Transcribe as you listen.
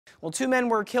Well, two men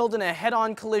were killed in a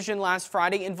head-on collision last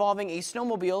Friday involving a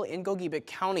snowmobile in Gogebic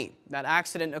County. That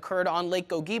accident occurred on Lake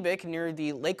Gogebic near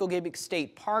the Lake Gogebic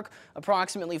State Park,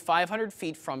 approximately 500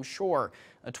 feet from shore.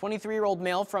 A 23-year-old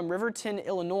male from Riverton,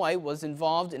 Illinois, was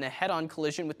involved in a head-on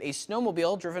collision with a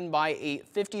snowmobile driven by a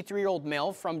 53-year-old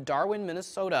male from Darwin,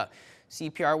 Minnesota.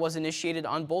 CPR was initiated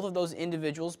on both of those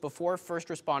individuals before first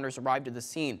responders arrived at the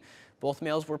scene. Both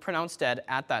males were pronounced dead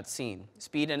at that scene.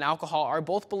 Speed and alcohol are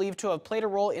both believed to have played a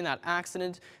role in that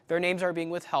accident. Their names are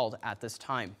being withheld at this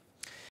time.